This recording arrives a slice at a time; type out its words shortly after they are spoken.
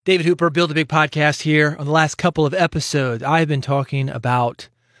David Hooper, Build a Big Podcast here. On the last couple of episodes, I've been talking about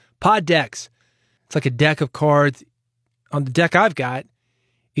pod decks. It's like a deck of cards. On the deck I've got,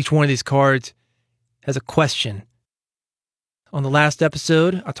 each one of these cards has a question. On the last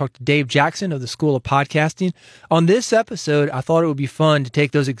episode, I talked to Dave Jackson of the School of Podcasting. On this episode, I thought it would be fun to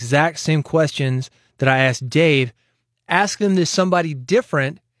take those exact same questions that I asked Dave, ask them to somebody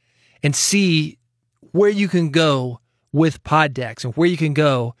different, and see where you can go with pod decks and where you can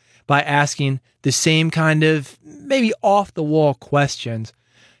go by asking the same kind of maybe off-the-wall questions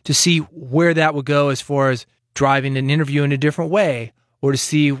to see where that would go as far as driving an interview in a different way or to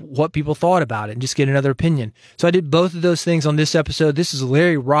see what people thought about it and just get another opinion. So I did both of those things on this episode. This is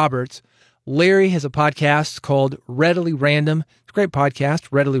Larry Roberts. Larry has a podcast called Readily Random. It's a great podcast,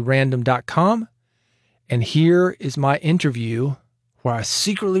 readilyrandom.com. And here is my interview where I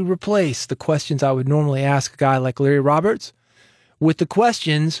secretly replace the questions I would normally ask a guy like Larry Roberts with the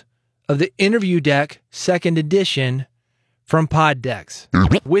questions of the interview deck, second edition from Pod Decks.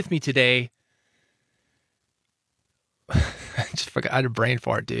 With me today, I just forgot, I had a brain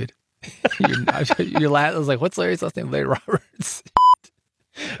fart, dude. You're I was like, what's Larry's last name? Larry Roberts.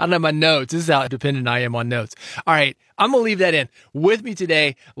 I don't have my notes. This is how dependent I am on notes. All right, I'm going to leave that in. With me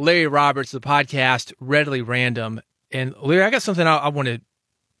today, Larry Roberts, the podcast Readily Random. And Larry, I got something I want to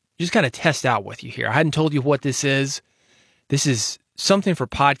just kind of test out with you here. I hadn't told you what this is. This is something for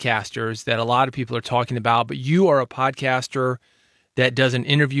podcasters that a lot of people are talking about, but you are a podcaster that does an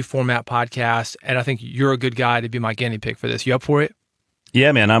interview format podcast, and I think you're a good guy to be my guinea pig for this. You up for it?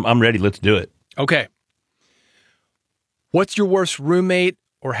 Yeah, man, I'm ready. Let's do it. Okay. What's your worst roommate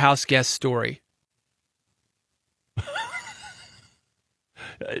or house guest story?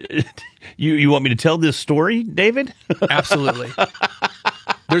 You want me to tell this story, David? Absolutely.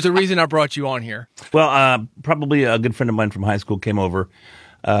 There's a reason I brought you on here. Well, probably a good friend of mine from high school came over.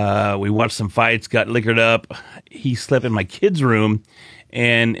 We watched some fights, got liquored up. He slept in my kid's room,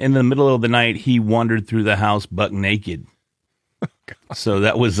 and in the middle of the night, he wandered through the house buck naked. Oh, so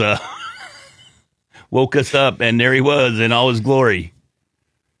that was woke us up, and there he was in all his glory.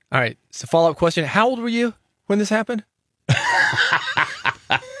 All right. So follow-up question. How old were you when this happened?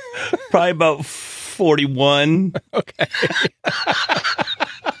 Probably about 41. Okay.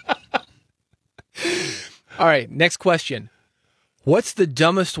 All right. Next question. What's the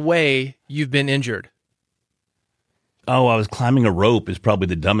dumbest way you've been injured? Oh, I was climbing a rope is probably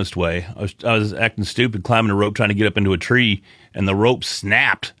the dumbest way. I was acting stupid climbing a rope trying to get up into a tree, and the rope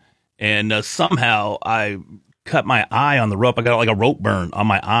snapped, and somehow I cut my eye on the rope. I got like a rope burn on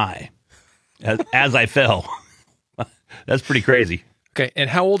my eye as I fell. That's pretty crazy. Okay, and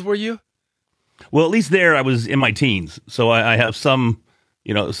how old were you? Well, at least there I was in my teens, so I have some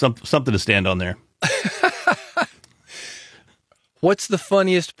something to stand on there. What's the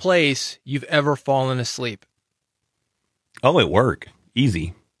funniest place you've ever fallen asleep? Oh, at work.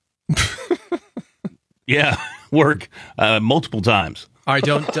 Easy. Yeah, work. Multiple times. All right,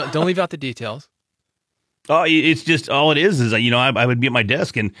 don't leave out the details. Oh, it's just all it is I would be at my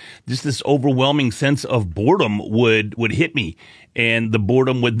desk and just this overwhelming sense of boredom would hit me, and the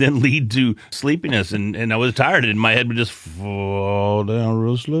boredom would then lead to sleepiness, and I was tired, and my head would just fall down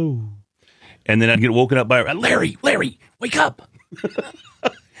real slow, and then I'd get woken up by Larry, wake up.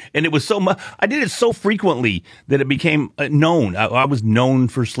 And it was so much. I did it so frequently that it became known. I was known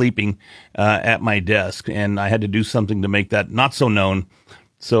for sleeping at my desk, and I had to do something to make that not so known.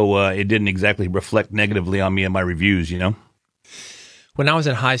 So it didn't exactly reflect negatively on me in my reviews, When I was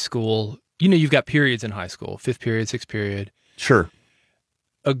in high school, you've got periods in high school, 5th period, 6th period. Sure.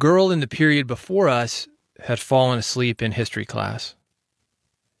 A girl in the period before us had fallen asleep in history class.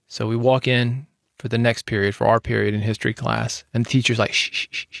 So we walk in for the next period, for our period in history class, and the teacher's like, shh, shh,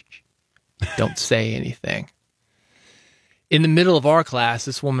 shh, shh. Don't say anything. In the middle of our class,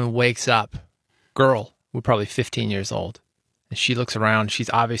 this woman wakes up, girl, we're probably 15 years old. And she looks around. She's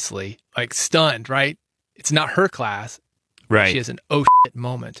obviously like stunned, right? It's not her class. Right. She has an oh shit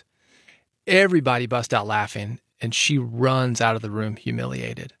moment. Everybody busts out laughing, and she runs out of the room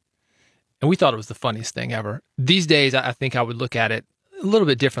humiliated. And we thought it was the funniest thing ever. These days, I think I would look at it a little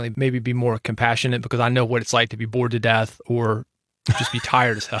bit differently, maybe be more compassionate because I know what it's like to be bored to death or just be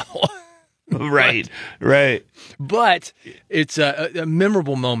tired as hell. Right. But it's a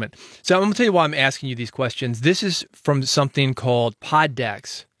memorable moment. So I'm going to tell you why I'm asking you these questions. This is from something called Pod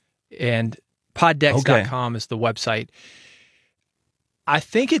Decks, and poddecks.com is the website. I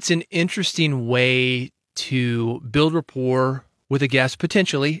think it's an interesting way to build rapport with a guest,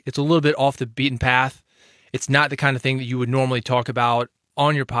 potentially. It's a little bit off the beaten path. It's not the kind of thing that you would normally talk about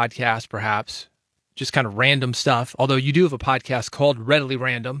on your podcast, perhaps. just kind of random stuff, although you do have a podcast called Readily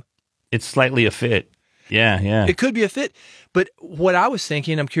Random. It's slightly a fit. Yeah. It could be a fit. But what I was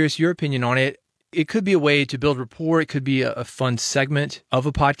thinking, I'm curious your opinion on it, it could be a way to build rapport. It could be a fun segment of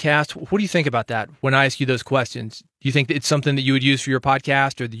a podcast. What do you think about that when I ask you those questions? Do you think that it's something that you would use for your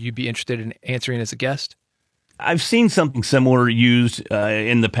podcast or that you'd be interested in answering as a guest? I've seen something similar used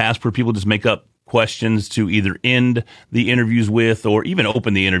in the past where people just make up questions to either end the interviews with or even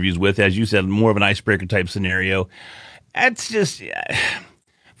open the interviews with, as you said, more of an icebreaker type scenario. That's just,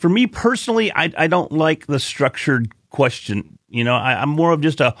 for me personally, I don't like the structured question. You know, I'm more of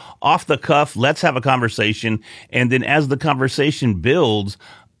just a off the cuff, let's have a conversation. And then as the conversation builds,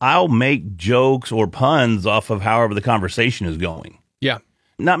 I'll make jokes or puns off of however the conversation is going. Yeah.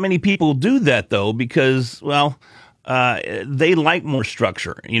 Not many people do that though, because, well, they like more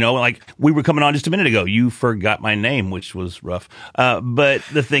structure. You know, like we were coming on just a minute ago. You forgot my name, which was rough. But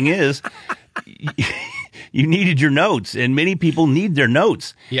the thing is, you needed your notes, and many people need their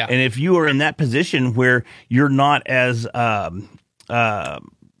notes. Yeah. And if you are in that position where you're not as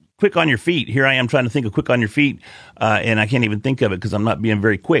quick on your feet, here I am trying to think of quick on your feet, and I can't even think of it because I'm not being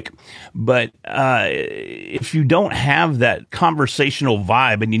very quick. But if you don't have that conversational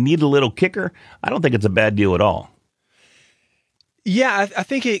vibe and you need a little kicker, I don't think it's a bad deal at all. Yeah, I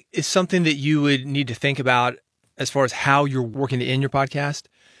think it is something that you would need to think about as far as how you're working to end your podcast.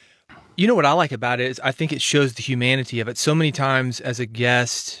 You know what I like about it is I think it shows the humanity of it. So many times as a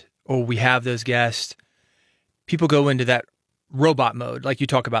guest, or we have those guests, people go into that robot mode, like you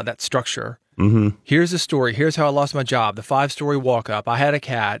talk about that structure. Mm-hmm. Here's the story. Here's how I lost my job. The 5-story walk up. I had a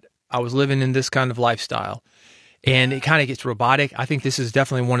cat. I was living in this kind of lifestyle. And it kind of gets robotic. I think this is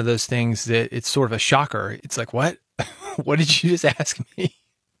definitely one of those things that it's sort of a shocker. It's like, what? What did you just ask me?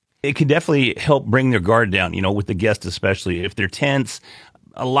 It can definitely help bring their guard down, you know, with the guest especially. If they're tense,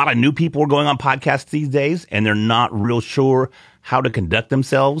 a lot of new people are going on podcasts these days, and they're not real sure how to conduct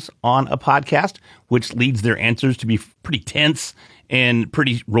themselves on a podcast, which leads their answers to be pretty tense and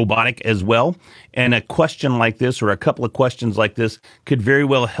pretty robotic as well. And a question like this, or a couple of questions like this, could very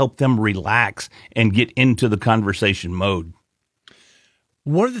well help them relax and get into the conversation mode.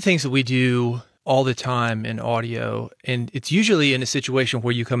 One of the things that we do all the time in audio, and it's usually in a situation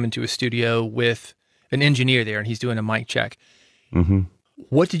where you come into a studio with an engineer there and he's doing a mic check. Mm-hmm.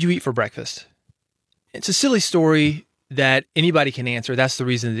 What did you eat for breakfast? It's a silly story that anybody can answer. That's the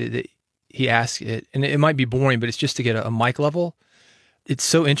reason that he asked it. And it might be boring, but it's just to get a mic level. It's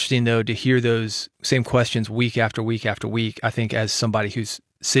so interesting, though, to hear those same questions week after week after week, I think, as somebody who's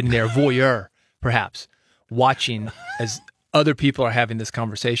sitting there, voyeur, perhaps, watching as other people are having this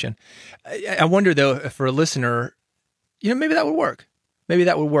conversation. I wonder, though, if for a listener, you know, maybe that would work. Maybe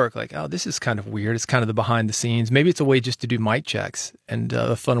that would work. Like, oh, this is kind of weird. It's kind of the behind the scenes. Maybe it's a way just to do mic checks and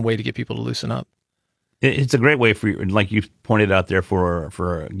a fun way to get people to loosen up. It's a great way for you, like you pointed out there,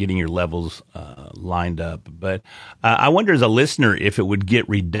 for getting your levels lined up. But I wonder as a listener if it would get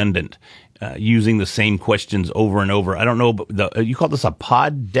redundant using the same questions over and over. I don't know, but you call this a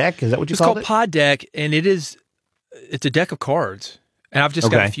pod deck? Is that what you call it? It's called pod deck, and it's a deck of cards. And I've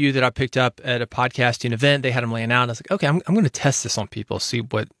just got a few that I picked up at a podcasting event. They had them laying out. And I was like, okay, I'm going to test this on people, see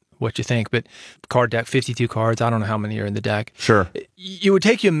what you think. But card deck, 52 cards. I don't know how many are in the deck. Sure. It would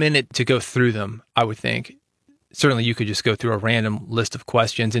take you a minute to go through them, I would think. Certainly you could just go through a random list of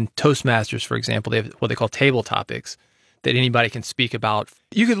questions. In Toastmasters, for example, they have what they call table topics that anybody can speak about.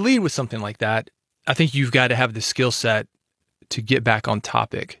 You could lead with something like that. I think you've got to have the skill set to get back on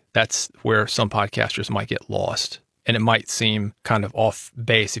topic. That's where some podcasters might get lost. And it might seem kind of off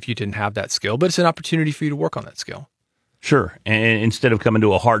base if you didn't have that skill, but it's an opportunity for you to work on that skill. Sure. And instead of coming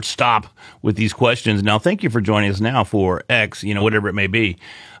to a hard stop with these questions, now thank you for joining us now for X, you know, whatever it may be,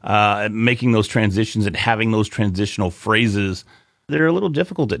 making those transitions and having those transitional phrases, they're a little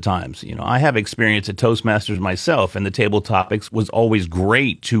difficult at times. You know, I have experience at Toastmasters myself, and the table topics was always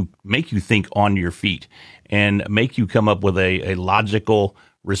great to make you think on your feet and make you come up with a logical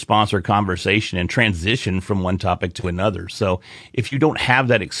response or conversation and transition from one topic to another. So if you don't have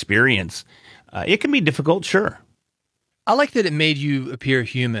that experience, it can be difficult, sure. I like that it made you appear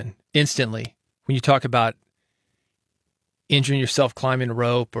human instantly when you talk about injuring yourself climbing a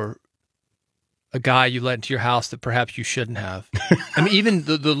rope or a guy you let into your house that perhaps you shouldn't have. I mean, even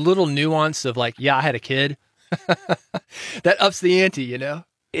the little nuance of like, yeah, I had a kid, that ups the ante, you know?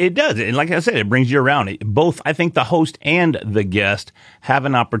 It does. And like I said, it brings you around. Both, I think the host and the guest have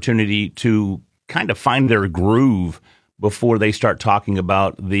an opportunity to kind of find their groove before they start talking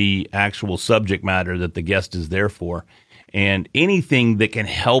about the actual subject matter that the guest is there for. And anything that can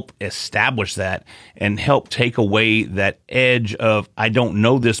help establish that and help take away that edge of, I don't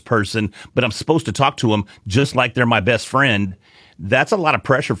know this person, but I'm supposed to talk to them just like they're my best friend. That's a lot of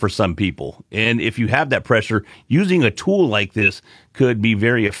pressure for some people. And if you have that pressure, using a tool like this could be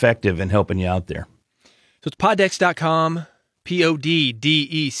very effective in helping you out there. So it's poddex.com,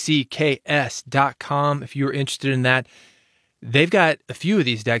 poddecs.com. If you're interested in that, they've got a few of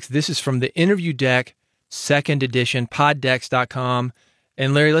these decks. This is from the Interview Deck, second edition, poddex.com.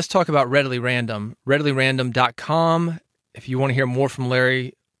 And Larry, let's talk about Readily Random. ReadilyRandom.com. If you want to hear more from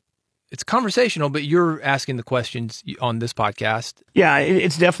Larry, it's conversational, but you're asking the questions on this podcast. Yeah,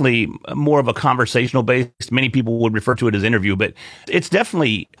 it's definitely more of a conversational based. Many people would refer to it as interview, but it's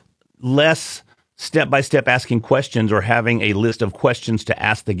definitely less step-by-step asking questions or having a list of questions to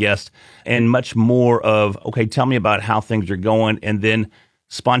ask the guest, and much more of, okay, tell me about how things are going, and then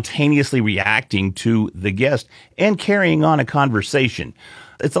spontaneously reacting to the guest and carrying on a conversation.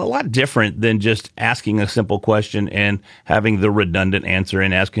 It's a lot different than just asking a simple question and having the redundant answer,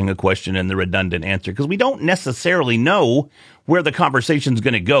 and asking a question and the redundant answer, because we don't necessarily know where the conversation's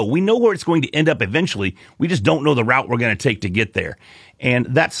going to go. We know where it's going to end up eventually. We just don't know the route we're going to take to get there. And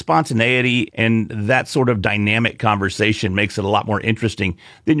that spontaneity and that sort of dynamic conversation makes it a lot more interesting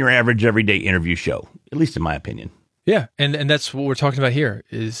than your average everyday interview show, at least in my opinion. Yeah, and that's what we're talking about here,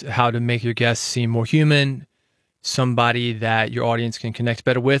 is how to make your guests seem more human, somebody that your audience can connect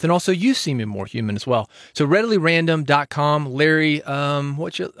better with, and also you seeming more human as well. So ReadilyRandom.com, Larry,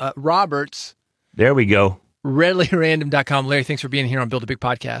 Roberts. There we go. ReadilyRandom.com. Larry, thanks for being here on Build a Big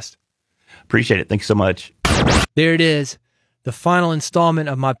Podcast. Appreciate it. Thanks so much. There it is. The final installment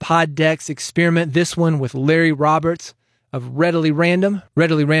of my Poddex experiment. This one with Larry Roberts of Readily Random,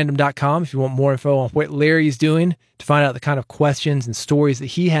 ReadilyRandom.com. If you want more info on what Larry's doing to find out the kind of questions and stories that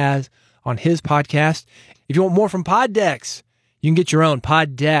he has on his podcast. If you want more from Poddex, you can get your own.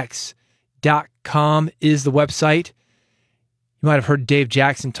 Poddex.com is the website. You might have heard Dave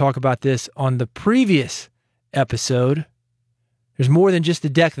Jackson talk about this on the previous episode. There's more than just the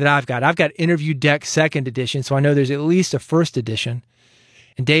deck that I've got. I've got Interview Deck second edition, so I know there's at least a first edition.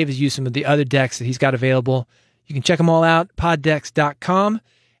 And Dave has used some of the other decks that he's got available. You can check them all out, poddex.com.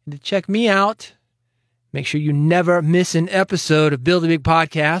 And to check me out, make sure you never miss an episode of Build a Big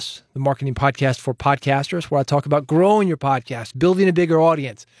Podcast, the marketing podcast for podcasters, where I talk about growing your podcast, building a bigger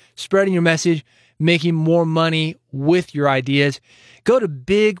audience, spreading your message, making more money with your ideas. Go to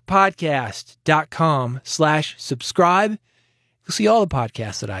bigpodcast.com/subscribe. You'll see all the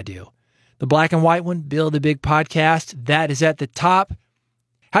podcasts that I do. The black and white one, Build a Big Podcast, that is at the top.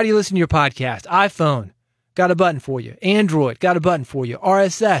 How do you listen to your podcast? iPhone, got a button for you. Android, got a button for you.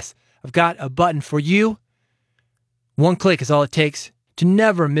 RSS, I've got a button for you. One click is all it takes to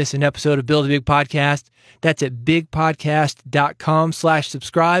never miss an episode of Build a Big Podcast. That's at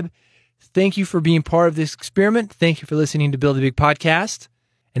bigpodcast.com/subscribe. Thank you for being part of this experiment. Thank you for listening to Build a Big Podcast.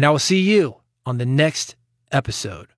 And I will see you on the next episode.